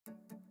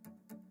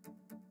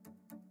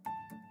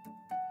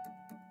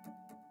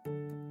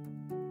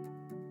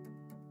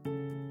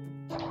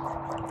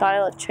Thought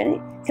I loved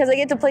Trinity because I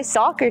get to play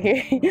soccer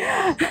here.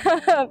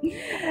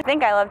 I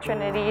think I love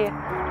Trinity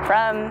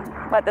from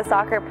what the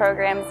soccer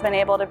program's been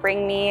able to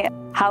bring me.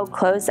 How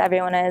close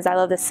everyone is. I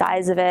love the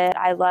size of it.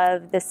 I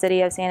love the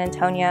city of San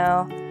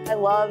Antonio. I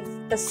love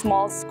the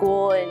small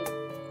school and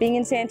being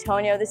in San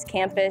Antonio, this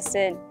campus,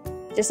 and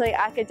just like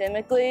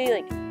academically,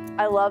 like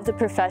I love the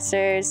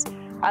professors.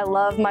 I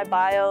love my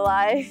bio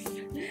life.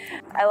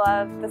 I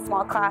love the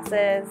small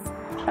classes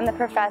and the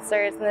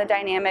professors and the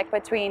dynamic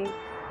between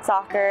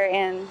soccer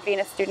and being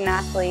a student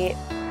athlete.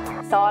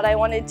 Thought I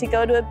wanted to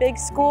go to a big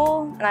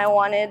school and I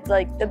wanted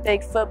like the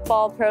big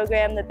football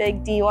program, the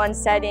big D1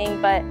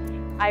 setting, but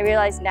I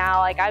realize now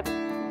like I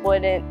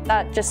wouldn't,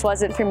 that just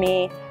wasn't for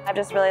me. I've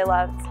just really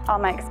loved all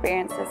my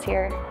experiences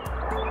here.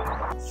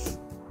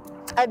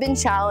 I've been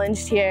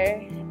challenged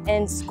here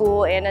in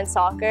school and in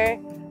soccer,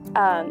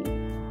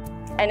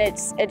 and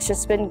it's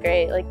just been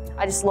great. Like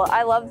I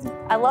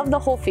love the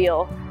whole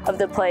feel of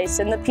the place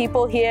and the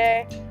people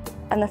here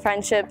and the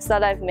friendships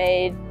that I've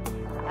made.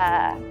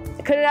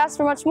 I couldn't ask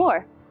for much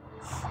more.